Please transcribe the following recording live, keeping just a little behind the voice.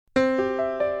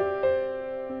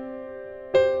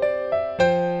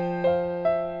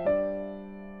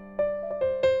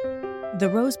The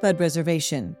Rosebud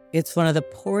Reservation, it's one of the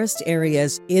poorest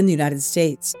areas in the United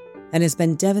States and has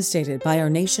been devastated by our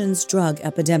nation's drug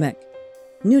epidemic.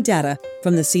 New data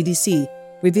from the CDC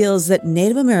reveals that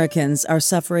Native Americans are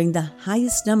suffering the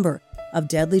highest number of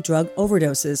deadly drug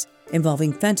overdoses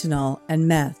involving fentanyl and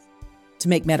meth. To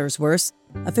make matters worse,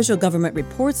 official government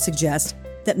reports suggest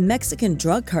that Mexican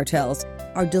drug cartels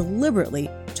are deliberately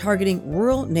targeting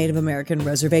rural Native American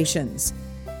reservations.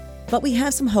 But we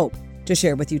have some hope to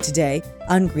share with you today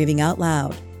on Grieving Out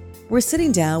Loud. We're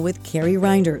sitting down with Carrie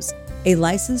Reinders, a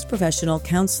licensed professional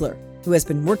counselor who has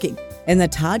been working in the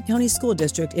Todd County School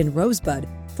District in Rosebud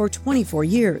for 24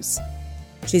 years.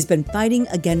 She's been fighting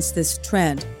against this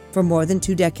trend for more than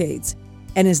 2 decades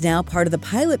and is now part of the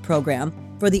pilot program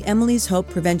for the Emily's Hope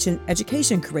Prevention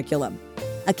Education Curriculum,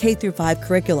 a K-5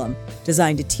 curriculum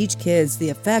designed to teach kids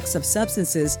the effects of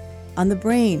substances on the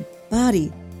brain,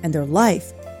 body, and their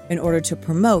life in order to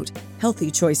promote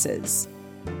healthy choices.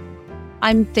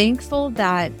 I'm thankful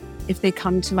that if they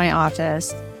come to my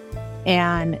office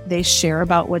and they share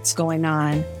about what's going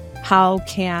on, how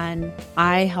can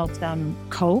I help them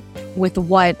cope with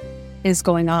what is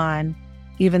going on?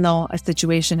 Even though a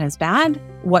situation is bad,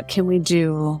 what can we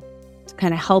do to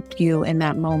kind of help you in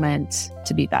that moment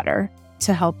to be better,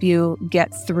 to help you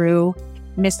get through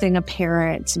missing a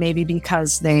parent, maybe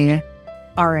because they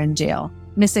are in jail,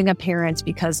 missing a parent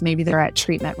because maybe they're at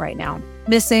treatment right now,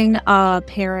 missing a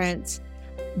parent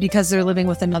because they're living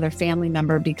with another family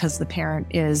member because the parent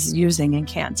is using and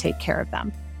can't take care of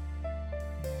them.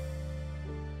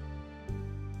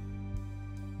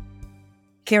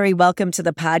 Carrie, welcome to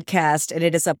the podcast, and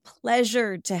it is a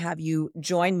pleasure to have you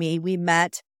join me. We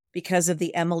met because of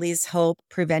the Emily's Hope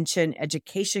Prevention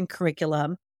Education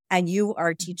Curriculum, and you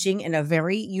are teaching in a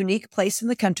very unique place in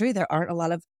the country. There aren't a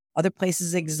lot of other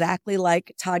places exactly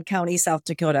like Todd County, South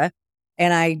Dakota.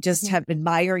 And I just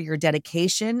admire your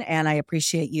dedication, and I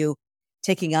appreciate you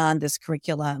taking on this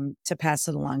curriculum to pass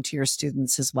it along to your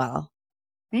students as well.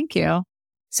 Thank you.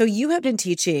 So you have been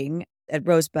teaching at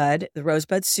Rosebud, the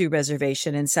Rosebud Sioux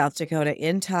Reservation in South Dakota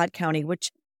in Todd County, which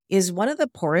is one of the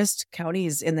poorest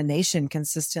counties in the nation,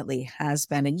 consistently has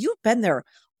been. And you've been there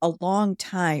a long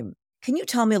time. Can you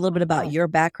tell me a little bit about your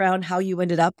background, how you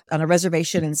ended up on a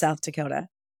reservation in South Dakota?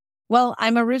 Well,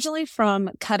 I'm originally from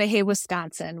Cudahy,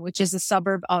 Wisconsin, which is a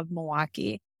suburb of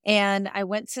Milwaukee. And I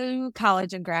went to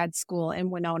college and grad school in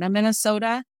Winona,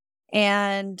 Minnesota.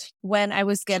 And when I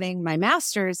was getting my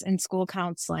master's in school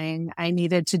counseling, I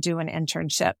needed to do an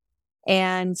internship.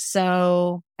 And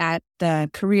so at the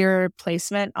career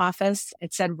placement office,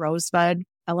 it said Rosebud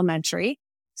Elementary.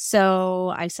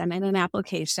 So I sent in an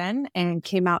application and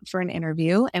came out for an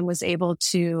interview and was able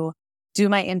to do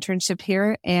my internship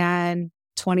here. And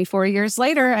 24 years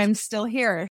later, I'm still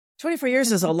here. 24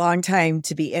 years is a long time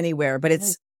to be anywhere, but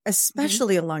it's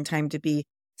especially a long time to be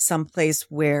someplace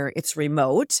where it's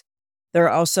remote. There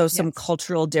are also some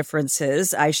cultural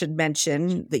differences. I should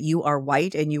mention that you are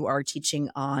white and you are teaching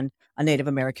on a Native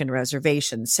American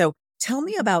reservation. So tell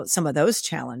me about some of those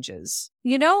challenges.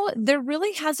 You know, there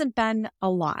really hasn't been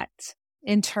a lot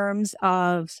in terms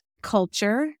of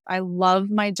culture. I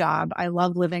love my job. I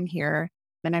love living here.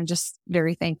 And I'm just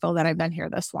very thankful that I've been here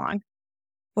this long.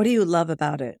 What do you love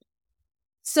about it?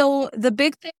 So the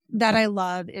big thing that I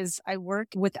love is I work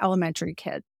with elementary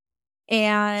kids.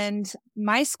 And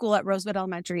my school at Rosebud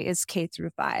Elementary is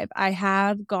K-5. I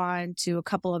have gone to a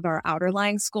couple of our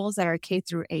outerlying schools that are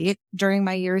K-8 during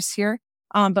my years here.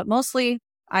 But mostly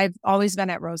I've always been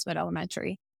at Rosebud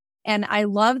Elementary. And I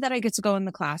love that I get to go in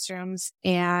the classrooms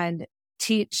and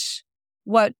teach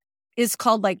what is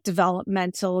called like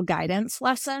developmental guidance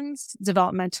lessons,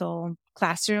 developmental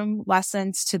classroom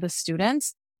lessons to the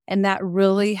students. And that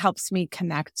really helps me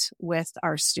connect with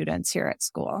our students here at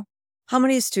school. How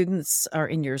many students are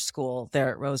in your school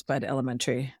there at Rosebud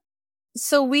Elementary?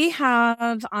 So we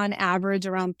have on average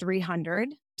around 300.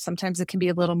 Sometimes it can be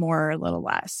a little more or a little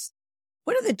less.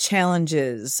 What are the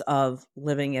challenges of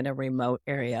living in a remote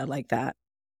area like that?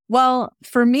 Well,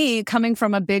 for me, coming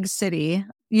from a big city,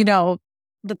 you know,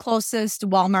 the closest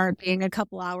Walmart being a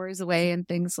couple hours away and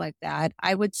things like that,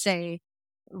 I would say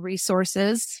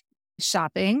resources,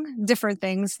 shopping, different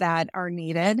things that are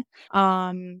needed.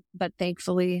 But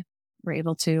thankfully, we're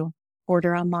able to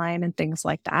order online and things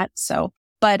like that. So,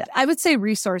 but I would say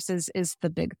resources is the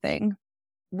big thing.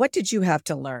 What did you have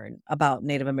to learn about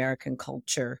Native American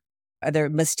culture? Are there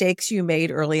mistakes you made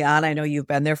early on? I know you've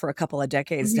been there for a couple of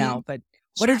decades now, but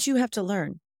what did you have to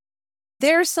learn?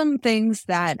 There are some things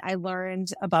that I learned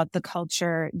about the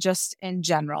culture just in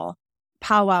general,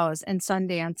 powwows and sun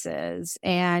dances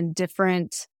and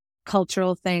different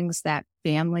cultural things that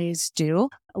families do.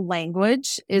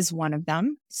 Language is one of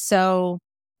them. So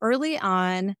early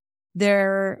on,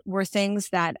 there were things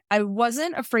that I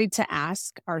wasn't afraid to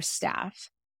ask our staff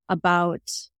about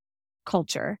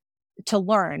culture to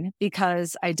learn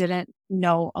because I didn't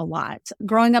know a lot.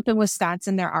 Growing up in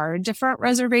Wisconsin, there are different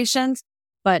reservations,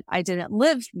 but I didn't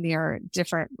live near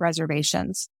different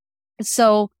reservations.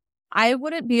 So I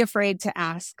wouldn't be afraid to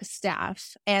ask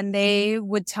staff, and they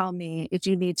would tell me, if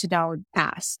you need to know,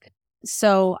 ask.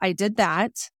 So I did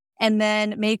that. And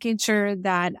then making sure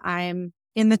that I'm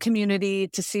in the community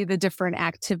to see the different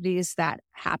activities that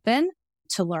happen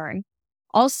to learn.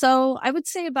 Also, I would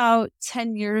say about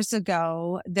 10 years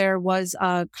ago, there was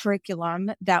a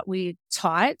curriculum that we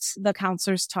taught, the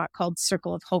counselors taught, called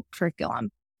Circle of Hope curriculum.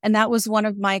 And that was one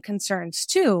of my concerns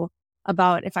too,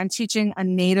 about if I'm teaching a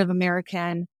Native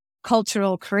American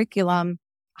cultural curriculum,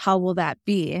 how will that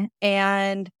be?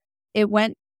 And it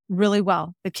went really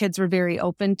well. The kids were very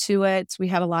open to it. We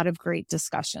had a lot of great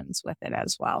discussions with it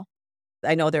as well.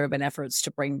 I know there have been efforts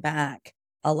to bring back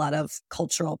a lot of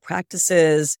cultural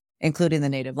practices, including the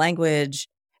native language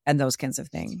and those kinds of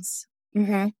things.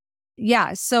 Mm-hmm.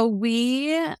 Yeah. So we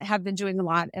have been doing a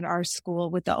lot at our school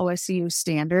with the OSU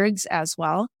standards as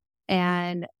well,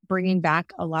 and bringing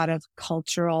back a lot of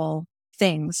cultural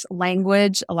things.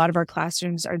 Language, a lot of our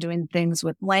classrooms are doing things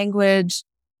with language,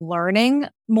 learning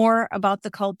more about the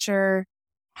culture,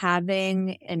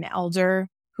 having an elder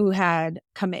who had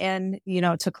come in,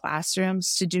 to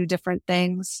classrooms to do different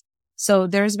things. So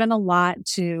there's been a lot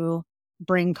to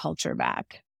bring culture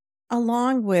back.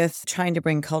 Along with trying to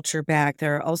bring culture back,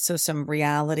 there are also some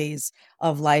realities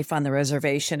of life on the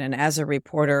reservation. And as a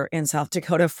reporter in South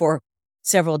Dakota for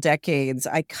several decades,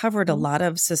 I covered a lot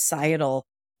of societal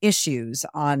issues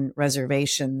on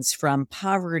reservations, from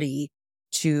poverty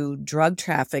to drug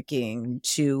trafficking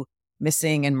to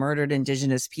missing and murdered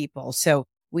Indigenous people. So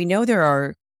we know there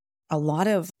are a lot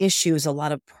of issues, a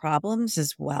lot of problems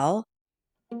as well.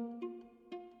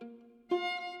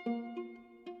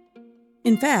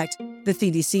 In fact, the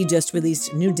CDC just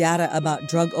released new data about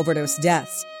drug overdose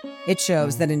deaths. It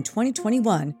shows that in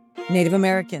 2021, Native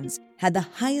Americans had the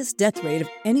highest death rate of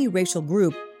any racial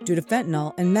group due to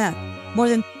fentanyl and meth, more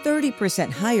than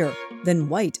 30% higher than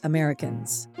white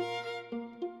Americans.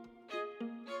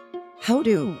 How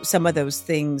do some of those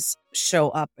things show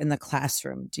up in the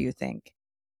classroom, do you think?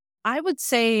 I would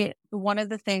say one of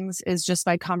the things is just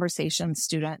by conversations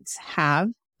students have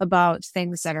about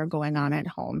things that are going on at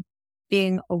home.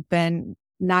 Being open,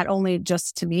 not only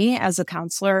just to me as a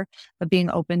counselor, but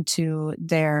being open to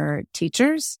their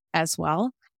teachers as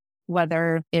well,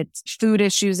 whether it's food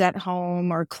issues at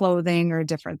home or clothing or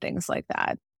different things like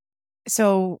that.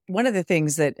 So one of the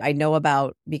things that I know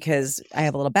about, because I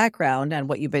have a little background on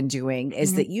what you've been doing,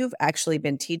 is that you've actually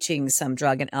been teaching some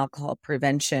drug and alcohol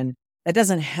prevention. That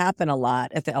doesn't happen a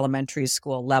lot at the elementary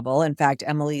school level. In fact,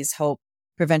 Emily's Hope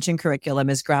prevention curriculum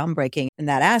is groundbreaking in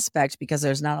that aspect because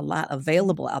there's not a lot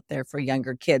available out there for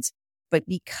younger kids. But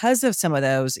because of some of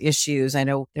those issues, I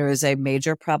know there is a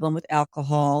major problem with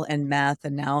alcohol and meth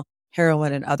and now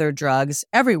heroin and other drugs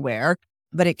everywhere,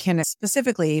 but it can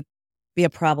specifically be a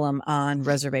problem on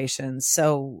reservations.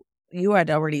 So you had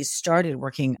already started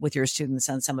working with your students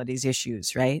on some of these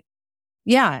issues, right?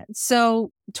 Yeah.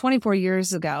 So 24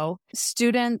 years ago,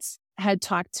 students had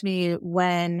talked to me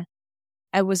when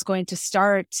I was going to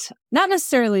start, not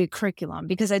necessarily a curriculum,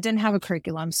 because I didn't have a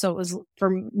curriculum. So it was for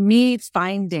me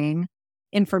finding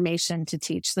information to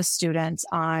teach the students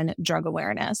on drug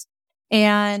awareness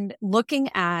and looking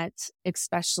at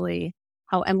especially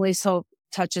how Emily's Hope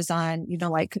touches on,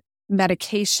 like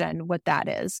medication, what that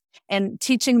is, and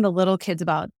teaching the little kids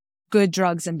about good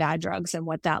drugs and bad drugs and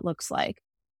what that looks like.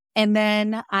 And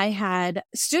then I had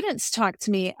students talk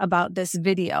to me about this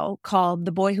video called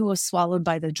The Boy Who Was Swallowed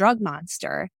by the Drug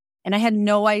Monster. And I had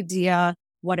no idea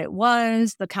what it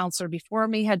was. The counselor before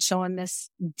me had shown this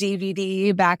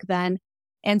DVD back then.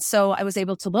 And so I was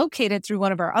able to locate it through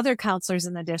one of our other counselors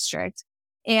in the district.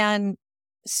 And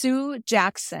Sue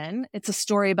Jackson, it's a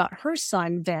story about her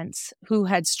son, Vince, who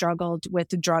had struggled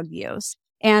with drug use.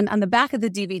 And on the back of the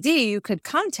DVD, you could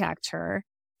contact her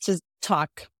to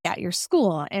talk at your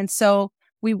school. And so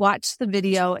we watched the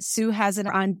video. Sue has it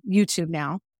on YouTube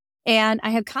now. And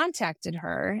I had contacted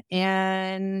her.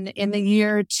 And in the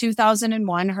year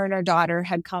 2001, her and her daughter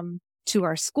had come to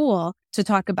our school to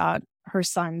talk about her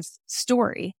son's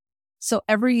story. So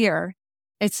every year,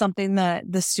 it's something that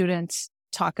the students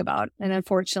talk about. And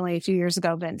unfortunately, a few years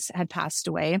ago, Vince had passed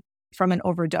away from an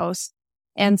overdose.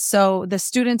 And so the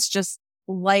students just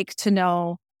like to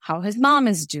know how his mom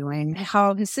is doing,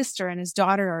 how his sister and his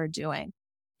daughter are doing.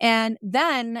 And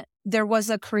then there was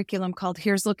a curriculum called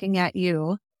Here's Looking at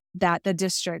You that the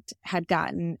district had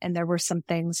gotten. And there were some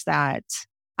things that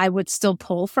I would still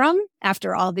pull from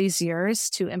after all these years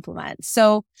to implement.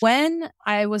 So when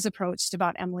I was approached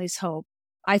about Emily's Hope,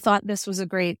 I thought this was a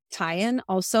great tie-in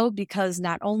also because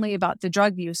not only about the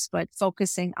drug use, but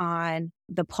focusing on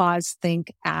the pause,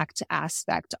 think, act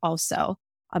aspect also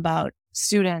about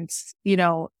students,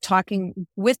 talking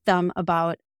with them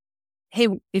about, hey,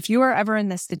 if you are ever in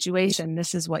this situation,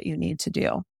 this is what you need to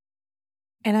do.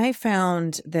 And I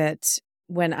found that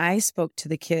when I spoke to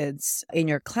the kids in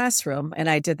your classroom, and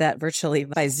I did that virtually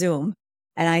by Zoom,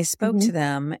 and I spoke to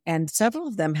them, and several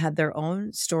of them had their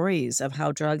own stories of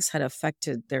how drugs had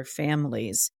affected their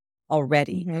families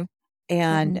already.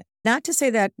 And not to say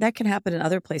that that can happen in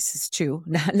other places too,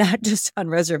 not just on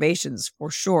reservations for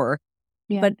sure.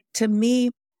 Yeah. But to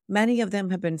me, many of them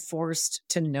have been forced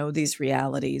to know these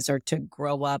realities or to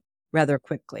grow up rather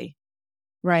quickly.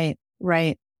 Right.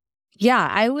 Yeah,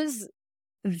 I was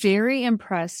very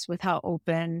impressed with how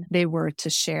open they were to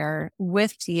share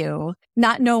with you,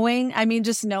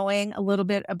 just knowing a little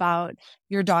bit about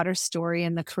your daughter's story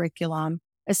and the curriculum.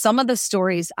 Some of the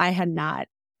stories I had not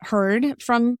heard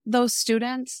from those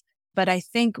students, but I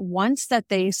think once that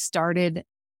they started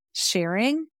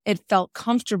sharing, it felt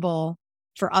comfortable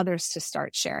for others to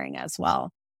start sharing as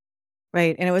well.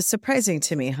 Right. And it was surprising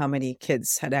to me how many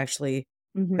kids had actually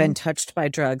been touched by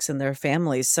drugs in their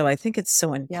families. So I think it's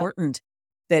so important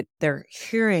that they're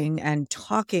hearing and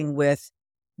talking with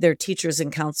their teachers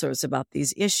and counselors about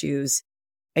these issues.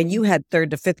 And you had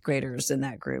 3rd to 5th graders in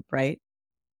that group, right?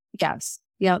 Yes.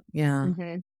 Yep. Yeah.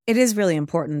 It is really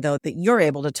important, though, that you're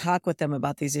able to talk with them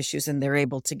about these issues and they're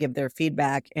able to give their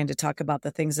feedback and to talk about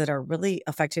the things that are really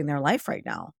affecting their life right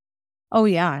now. Oh,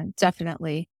 yeah,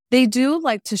 definitely. They do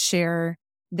like to share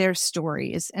their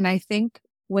stories. And I think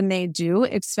when they do,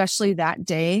 especially that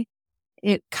day,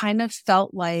 it kind of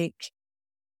felt like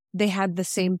they had the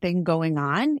same thing going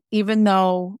on, even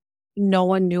though no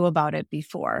one knew about it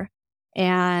before.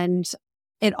 And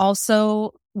it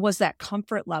also was that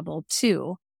comfort level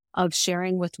too of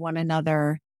sharing with one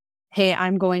another, hey,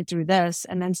 I'm going through this.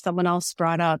 And then someone else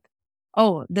brought up,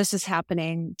 oh, this is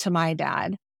happening to my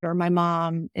dad, or my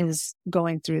mom is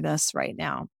going through this right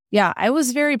now. Yeah, I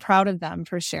was very proud of them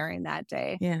for sharing that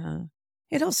day. Yeah.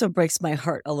 It also breaks my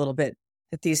heart a little bit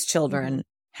that these children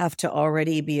have to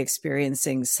already be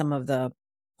experiencing some of the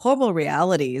horrible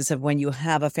realities of when you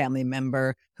have a family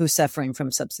member who's suffering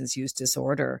from substance use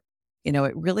disorder. It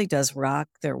really does rock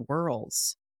their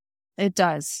worlds. It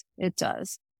does. It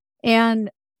does. And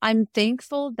I'm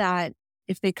thankful that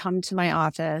if they come to my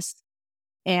office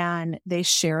and they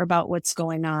share about what's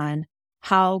going on,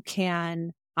 how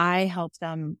can I help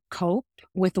them cope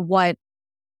with what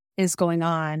is going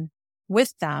on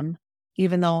with them,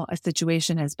 even though a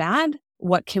situation is bad?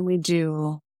 What can we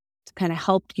do to kind of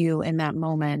help you in that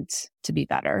moment to be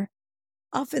better?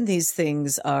 Often these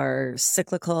things are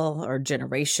cyclical or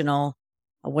generational,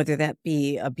 whether that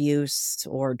be abuse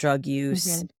or drug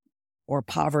use or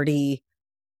poverty.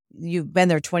 You've been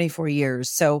there 24 years.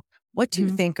 So what do you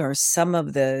think are some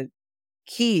of the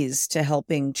keys to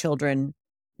helping children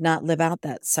not live out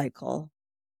that cycle?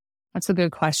 That's a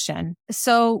good question.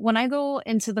 So when I go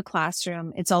into the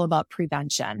classroom, it's all about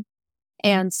prevention.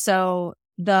 And so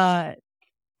the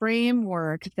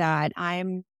framework that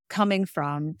I'm coming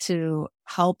from to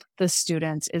help the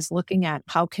students is looking at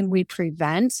how can we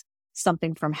prevent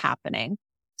something from happening.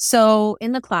 So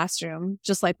in the classroom,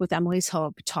 just like with Emily's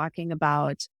Hope, talking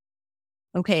about,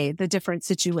 okay, the different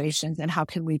situations and how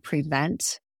can we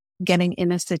prevent getting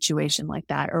in a situation like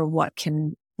that, or what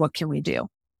can we do?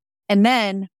 And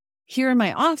then here in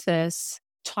my office,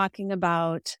 talking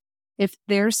about if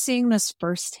they're seeing this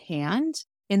firsthand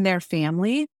in their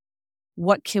family,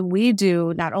 what can we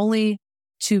do not only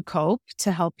to cope,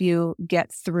 to help you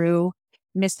get through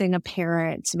missing a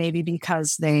parent, maybe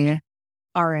because they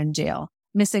are in jail,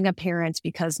 missing a parent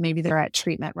because maybe they're at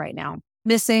treatment right now,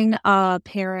 missing a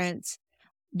parent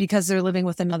because they're living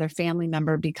with another family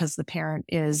member because the parent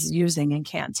is using and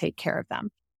can't take care of them.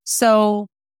 So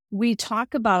we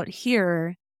talk about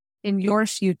here in your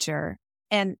future,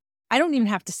 and I don't even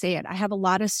have to say it. I have a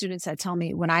lot of students that tell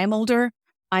me when I am older,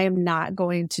 I am not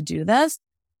going to do this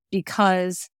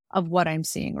because of what I'm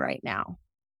seeing right now.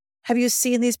 Have you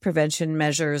seen these prevention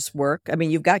measures work? I mean,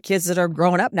 you've got kids that are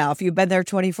growing up now. If you've been there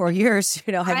 24 years,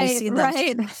 have you seen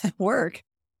them work?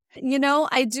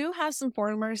 I do have some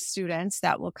former students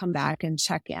that will come back and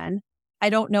check in. I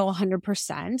don't know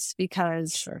 100%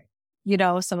 because,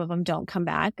 some of them don't come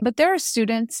back. But there are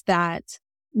students that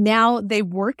now they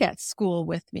work at school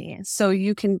with me. So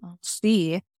you can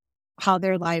see how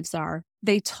their lives are.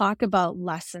 They talk about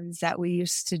lessons that we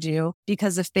used to do,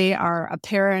 because if they are a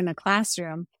pair in a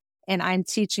classroom and I'm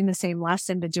teaching the same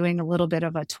lesson but doing a little bit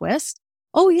of a twist,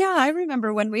 oh yeah, I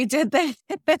remember when we did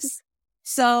this.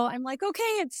 So I'm like, okay,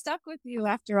 it stuck with you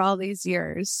after all these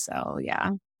years. So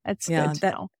yeah, that's good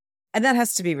to know. And that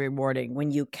has to be rewarding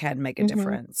when you can make a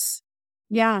difference.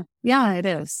 Yeah, it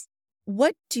is.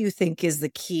 What do you think is the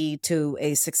key to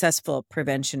a successful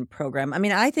prevention program? I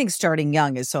mean, I think starting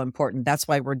young is so important. That's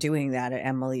why we're doing that at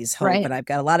Emily's Hope. Right. And I've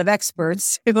got a lot of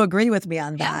experts who agree with me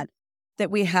on that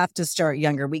we have to start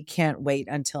younger. We can't wait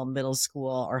until middle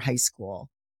school or high school.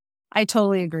 I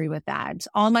totally agree with that.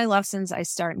 All my lessons, I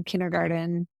start in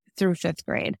kindergarten through 5th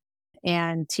grade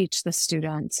and teach the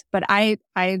students. But I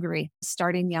agree.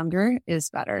 Starting younger is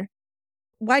better.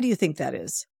 Why do you think that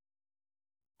is?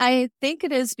 I think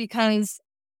it is because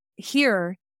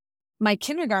here, my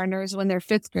kindergartners, when they're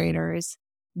 5th graders,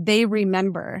 they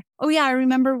remember, oh yeah, I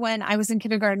remember when I was in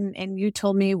kindergarten and you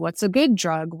told me what's a good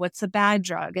drug, what's a bad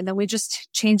drug. And then we just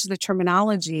change the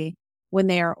terminology when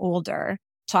they are older,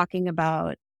 talking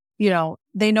about,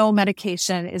 they know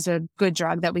medication is a good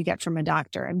drug that we get from a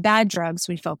doctor, and bad drugs,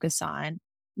 we focus on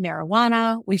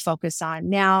marijuana. We focus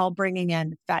on now bringing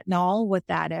in fentanyl, what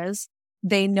that is.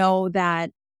 They know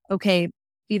that, okay,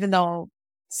 even though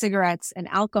cigarettes and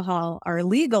alcohol are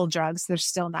legal drugs, they're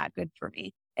still not good for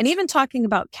me. And even talking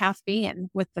about caffeine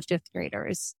with the 5th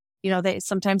graders, they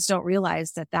sometimes don't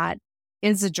realize that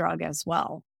is a drug as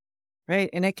well. Right.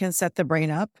 And it can set the brain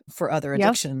up for other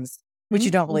addictions, which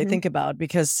you don't really think about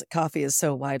because coffee is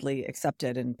so widely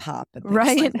accepted in pop and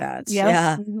things like that. Yep.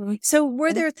 Yeah. So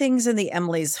were there things in the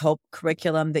Emily's Hope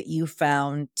curriculum that you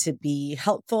found to be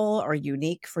helpful or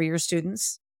unique for your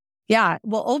students? Yeah.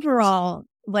 Well, overall,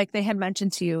 like they had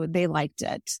mentioned to you, they liked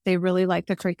it. They really liked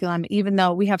the curriculum, even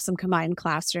though we have some combined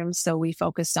classrooms. So we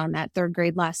focused on that 3rd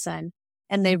grade lesson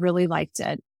and they really liked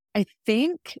it. I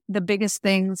think the biggest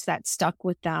things that stuck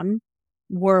with them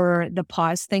were the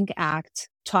pause, think, act,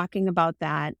 talking about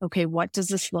that. Okay, what does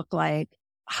this look like?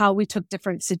 How we took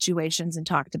different situations and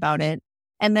talked about it.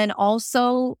 And then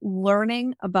also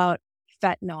learning about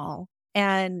fentanyl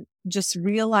and just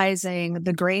realizing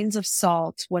the grains of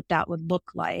salt, what that would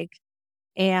look like,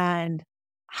 and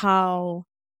how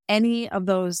any of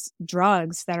those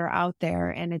drugs that are out there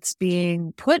and it's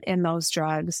being put in those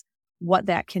drugs, what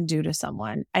that can do to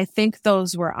someone. I think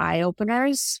those were eye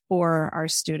openers for our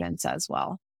students as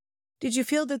well. Did you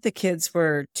feel that the kids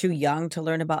were too young to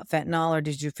learn about fentanyl, or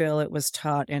did you feel it was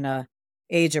taught in a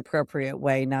age appropriate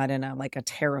way, not in a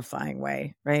terrifying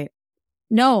way, right?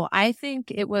 No, I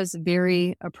think it was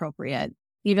very appropriate,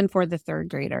 even for the 3rd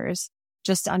graders,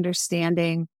 just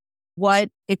understanding what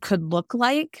it could look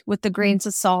like with the grains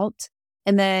of salt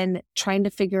and then trying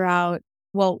to figure out,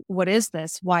 well, what is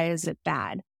this? Why is it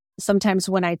bad? Sometimes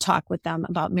when I talk with them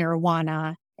about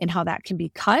marijuana and how that can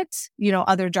be cut,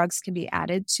 other drugs can be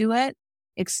added to it,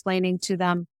 explaining to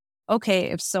them,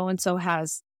 okay, if so-and-so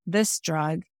has this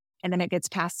drug and then it gets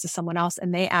passed to someone else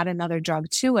and they add another drug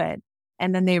to it,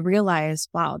 and then they realize,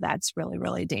 wow, that's really,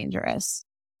 really dangerous.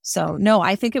 So no,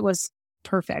 I think it was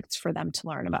perfect for them to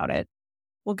learn about it.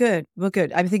 Well, good.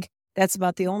 I think that's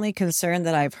about the only concern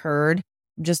that I've heard,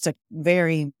 just a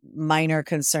very minor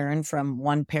concern from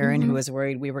one parent who was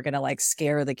worried we were going to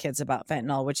scare the kids about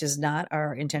fentanyl, which is not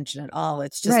our intention at all.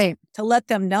 It's just to let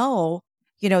them know,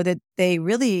 that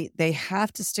they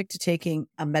have to stick to taking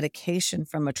a medication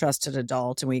from a trusted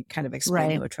adult. And we kind of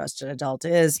explain who a trusted adult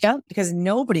is because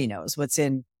nobody knows what's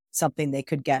in something they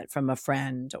could get from a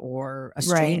friend or a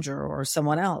stranger or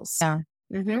someone else. Yeah.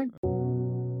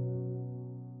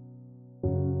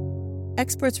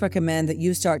 Experts recommend that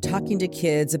you start talking to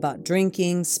kids about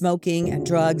drinking, smoking, and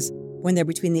drugs when they're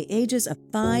between the ages of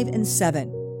 5 and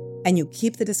 7, and you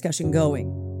keep the discussion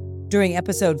going. During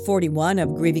episode 41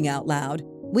 of Grieving Out Loud,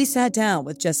 we sat down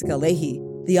with Jessica Leahy,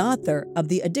 the author of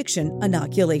The Addiction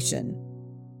Inoculation.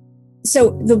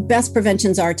 So the best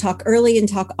preventions are talk early and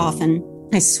talk often.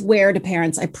 I swear to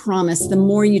parents, I promise, the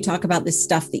more you talk about this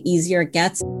stuff, the easier it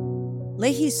gets.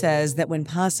 Leahy says that when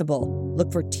possible,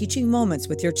 look for teaching moments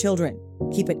with your children,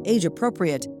 keep it age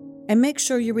appropriate, and make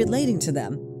sure you're relating to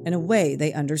them in a way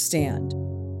they understand.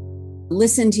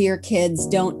 Listen to your kids.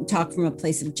 Don't talk from a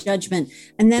place of judgment.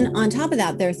 And then on top of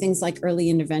that, there are things like early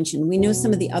intervention. We know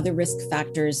some of the other risk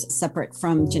factors separate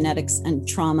from genetics and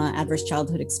trauma, adverse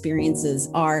childhood experiences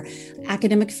are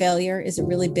academic failure is a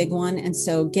really big one. And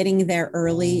so getting there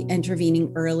early,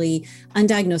 intervening early,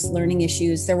 undiagnosed learning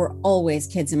issues. There were always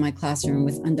kids in my classroom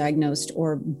with undiagnosed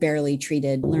or barely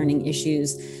treated learning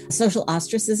issues. Social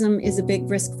ostracism is a big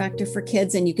risk factor for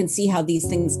kids. And you can see how these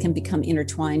things can become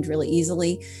intertwined really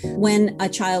easily. When when a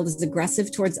child is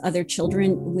aggressive towards other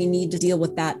children, we need to deal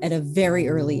with that at a very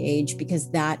early age because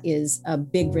that is a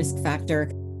big risk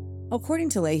factor. According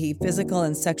to Leahy, physical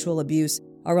and sexual abuse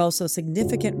are also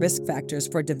significant risk factors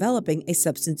for developing a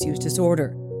substance use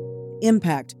disorder.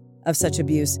 Impact of such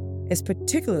abuse is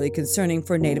particularly concerning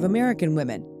for Native American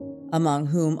women, among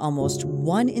whom almost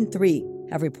 1 in 3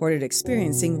 have reported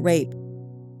experiencing rape.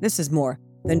 This is more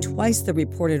than twice the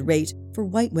reported rate for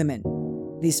white women.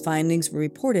 These findings were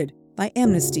reported by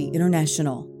Amnesty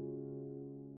International.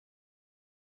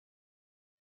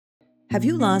 Have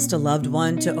you lost a loved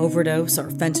one to overdose or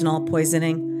fentanyl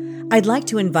poisoning? I'd like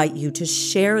to invite you to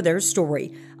share their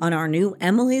story on our new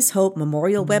Emily's Hope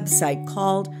Memorial website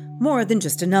called More Than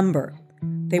Just a Number.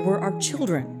 They were our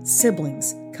children,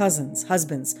 siblings, cousins,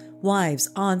 husbands, wives,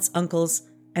 aunts, uncles,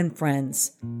 and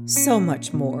friends. So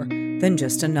much more than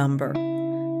just a number.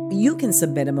 You can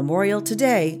submit a memorial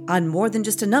today on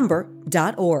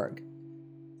morethanjustanumber.org.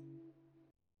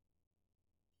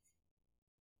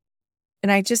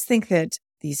 And I just think that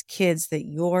these kids that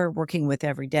you're working with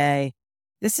every day,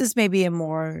 this is maybe a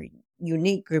more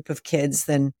unique group of kids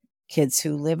than kids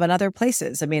who live in other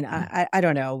places. I mean, I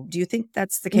don't know. Do you think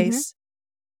that's the case?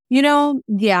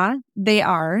 Yeah, they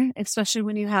are, especially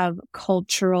when you have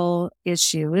cultural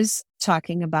issues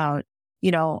talking about,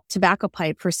 tobacco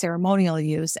pipe for ceremonial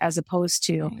use as opposed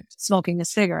to smoking a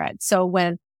cigarette. So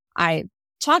when I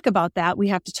talk about that, we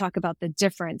have to talk about the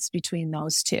difference between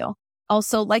those two.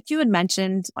 Also, like you had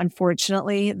mentioned,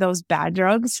 unfortunately, those bad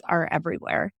drugs are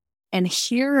everywhere. And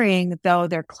hearing, though,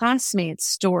 their classmates'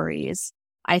 stories,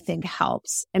 I think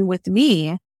helps. And with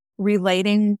me,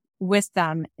 relating with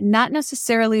them, not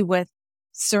necessarily with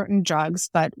certain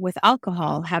drugs, but with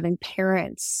alcohol, having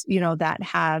parents, that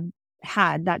have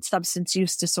had that substance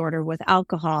use disorder with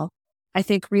alcohol, I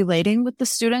think relating with the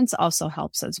students also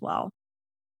helps as well.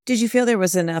 Did you feel there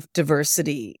was enough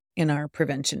diversity in our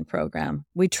prevention program?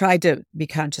 We tried to be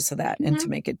conscious of that and to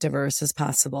make it diverse as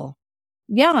possible.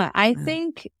 Yeah, I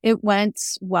think it went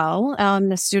well.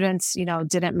 The students,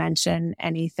 didn't mention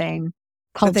anything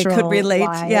cultural. But they could relate.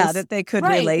 Wise. Yeah, that they could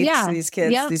relate to these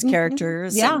kids, these Mm-hmm.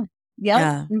 characters. Yeah.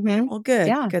 Mm-hmm. Well, good.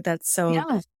 Yeah. Good. That's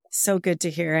so good to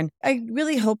hear. And I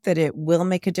really hope that it will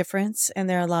make a difference in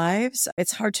their lives.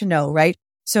 It's hard to know, right?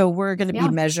 So we're going to be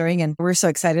measuring, and we're so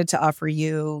excited to offer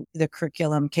you the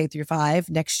curriculum K-5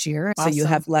 next year. Awesome. So you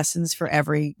have lessons for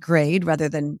every grade rather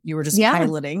than you were just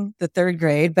piloting the third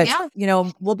grade. But,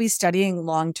 we'll be studying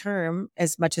long term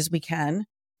as much as we can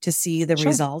to see the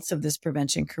results of this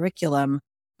prevention curriculum.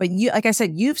 But you, like I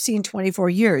said, you've seen 24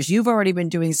 years. You've already been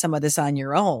doing some of this on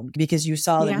your own because you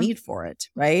saw the need for it,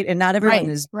 right? And not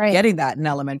everyone is getting that in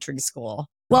elementary school.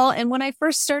 Well, and when I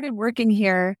first started working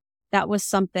here, that was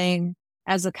something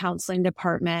as a counseling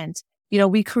department,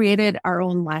 we created our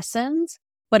own lessons,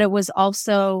 but it was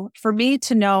also for me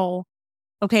to know,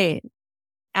 okay,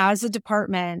 as a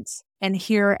department and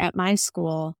here at my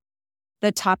school,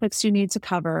 the topics you need to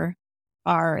cover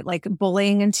are like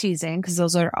bullying and teasing, because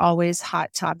those are always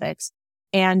hot topics,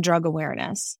 and drug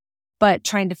awareness. But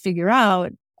trying to figure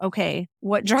out, okay,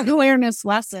 what drug awareness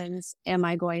lessons am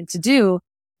I going to do?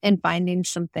 And finding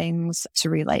some things to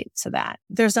relate to that.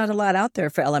 There's not a lot out there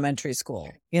for elementary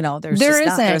school. There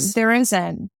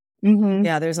isn't. Mm-hmm.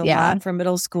 Yeah, there's a lot for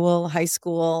middle school, high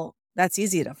school. That's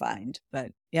easy to find.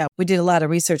 But we did a lot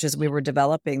of research as we were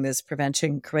developing this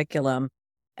prevention curriculum,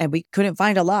 and we couldn't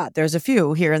find a lot. There's a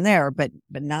few here and there, but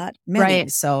not many.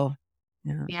 Right. So,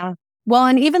 yeah. Well,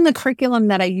 and even the curriculum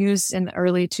that I used in the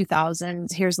early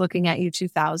 2000s, Here's Looking at You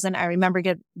 2000, I remember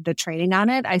get the training on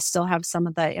it. I still have some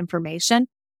of the information,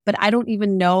 but I don't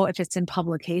even know if it's in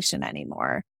publication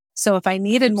anymore. So if I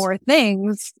needed more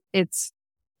things, it's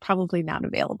probably not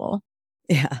available.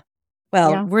 Yeah.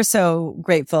 Well, we're so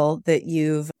grateful that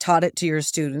you've taught it to your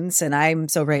students. And I'm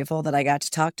so grateful that I got to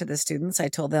talk to the students. I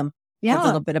told them a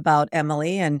little bit about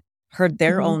Emily and heard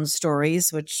their own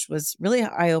stories, which was really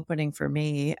eye-opening for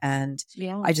me. And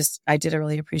I did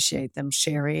really appreciate them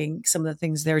sharing some of the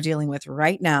things they're dealing with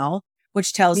right now,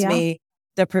 which tells me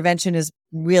the prevention is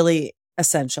really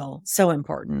essential, so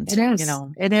important. It is.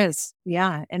 It is.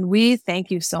 Yeah. And we thank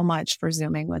you so much for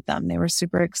Zooming with them. They were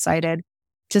super excited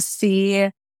to see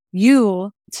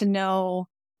you, to know,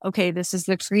 okay, this is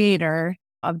the creator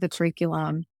of the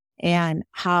curriculum, and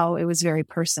how it was very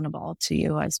personable to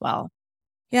you as well.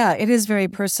 Yeah, it is very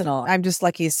personal. I'm just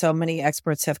lucky so many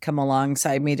experts have come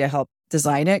alongside me to help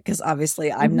design it, because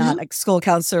obviously I'm not a school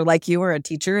counselor like you or a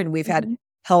teacher, and we've had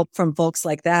help from folks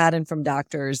like that and from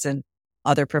doctors and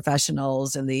other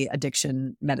professionals in the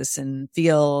addiction medicine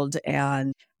field.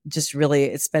 And just really,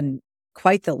 it's been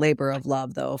quite the labor of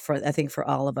love, though, I think for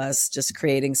all of us, just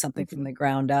creating something from the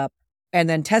ground up. and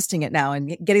then testing it now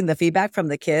and getting the feedback from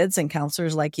the kids and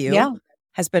counselors like you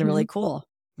has been really cool.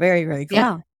 Very, very cool.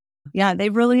 Yeah. Yeah, they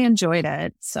really enjoyed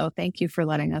it. So thank you for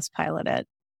letting us pilot it.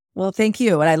 Well, thank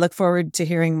you. And I look forward to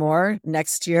hearing more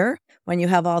next year when you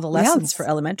have all the lessons for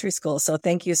elementary school. So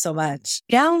thank you so much.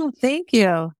 Yeah, thank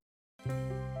you.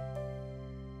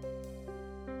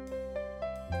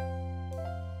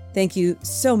 Thank you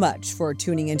so much for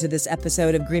tuning into this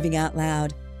episode of Grieving Out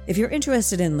Loud. If you're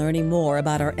interested in learning more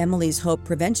about our Emily's Hope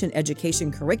Prevention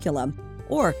Education curriculum,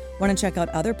 or want to check out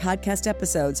other podcast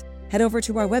episodes, head over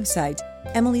to our website,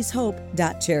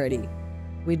 emilyshope.charity.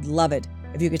 We'd love it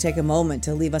if you could take a moment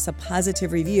to leave us a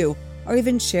positive review or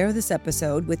even share this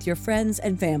episode with your friends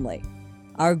and family.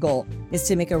 Our goal is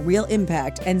to make a real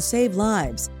impact and save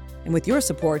lives, and with your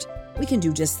support, we can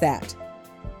do just that.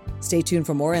 Stay tuned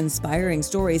for more inspiring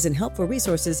stories and helpful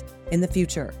resources in the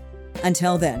future.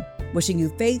 Until then, wishing you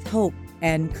faith, hope,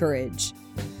 and courage.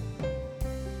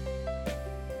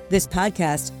 This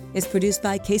podcast is produced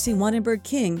by Casey Wanenberg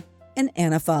King and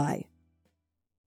Anna Fye.